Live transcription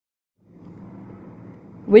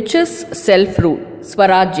which is self-rule,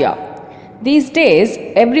 Swarajya. These days,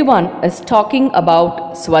 everyone is talking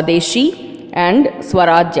about Swadeshi and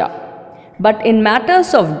Swarajya. But in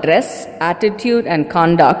matters of dress, attitude and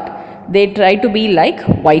conduct, they try to be like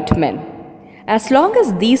white men. As long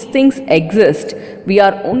as these things exist, we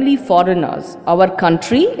are only foreigners. Our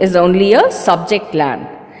country is only a subject land.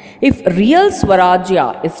 If real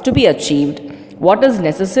Swarajya is to be achieved, what is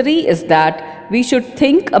necessary is that we should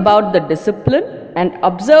think about the discipline and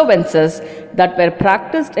observances that were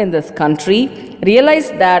practiced in this country, realize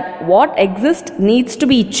that what exists needs to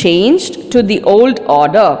be changed to the old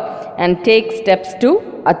order and take steps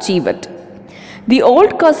to achieve it. The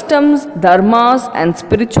old customs, dharmas and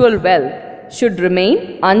spiritual wealth should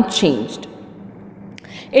remain unchanged.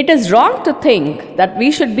 It is wrong to think that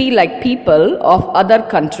we should be like people of other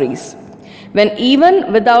countries, when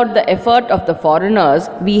even without the effort of the foreigners,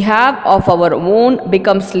 we have of our own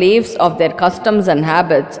become slaves of their customs and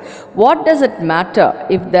habits. What does it matter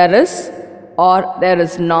if there is or there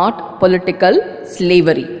is not political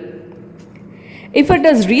slavery? If it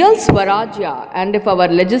is real Swarajya and if our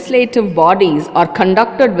legislative bodies are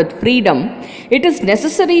conducted with freedom, it is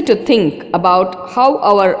necessary to think about how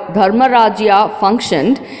our Dharmarajya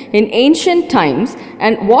functioned in ancient times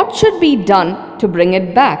and what should be done to bring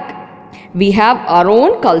it back. We have our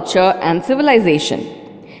own culture and civilization.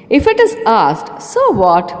 If it is asked, so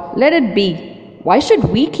what? Let it be. Why should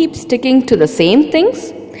we keep sticking to the same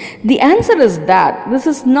things? The answer is that this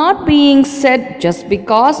is not being said just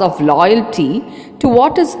because of loyalty to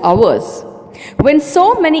what is ours. When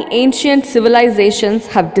so many ancient civilizations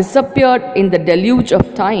have disappeared in the deluge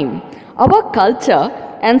of time, our culture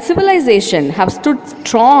and civilization have stood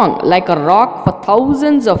strong like a rock for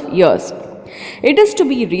thousands of years. It is to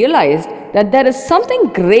be realized that there is something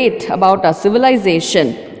great about our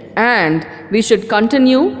civilization and we should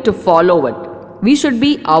continue to follow it. We should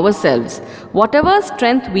be ourselves. Whatever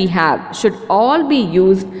strength we have should all be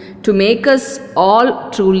used to make us all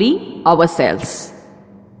truly ourselves.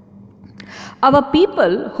 Our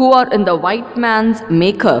people who are in the white man's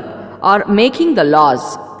makeup are making the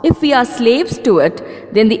laws. If we are slaves to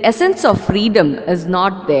it, then the essence of freedom is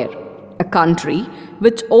not there. A country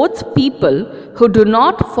which owes people who do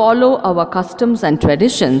not follow our customs and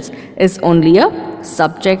traditions is only a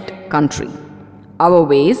subject country. Our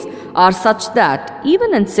ways are such that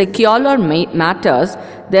even in secular matters,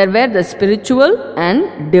 there were the spiritual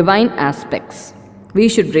and divine aspects. We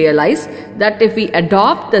should realize that if we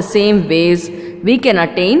adopt the same ways, we can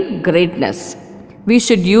attain greatness. We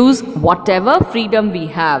should use whatever freedom we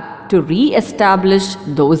have to re-establish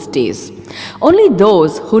those days. Only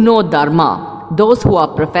those who know Dharma, those who are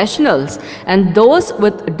professionals, and those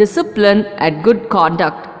with discipline and good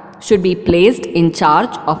conduct should be placed in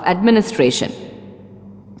charge of administration.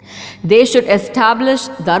 They should establish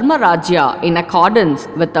Dharma Rajya in accordance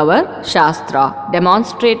with our Shastra,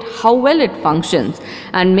 demonstrate how well it functions,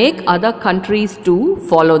 and make other countries to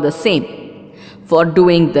follow the same. For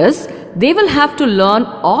doing this, they will have to learn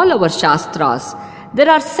all our Shastras. There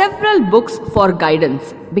are several books for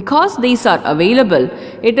guidance. Because these are available,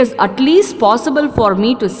 it is at least possible for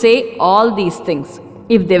me to say all these things.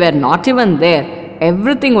 If they were not even there,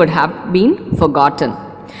 everything would have been forgotten.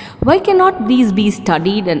 Why cannot these be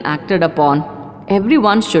studied and acted upon?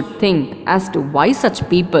 Everyone should think as to why such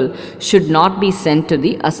people should not be sent to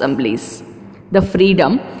the assemblies. The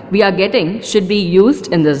freedom we are getting should be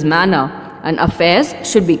used in this manner, and affairs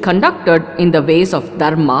should be conducted in the ways of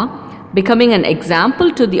Dharma, becoming an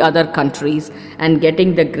example to the other countries and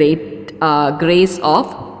getting the great grace of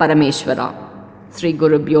Parameshwara. Sri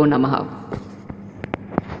Gurubhyo Namaha.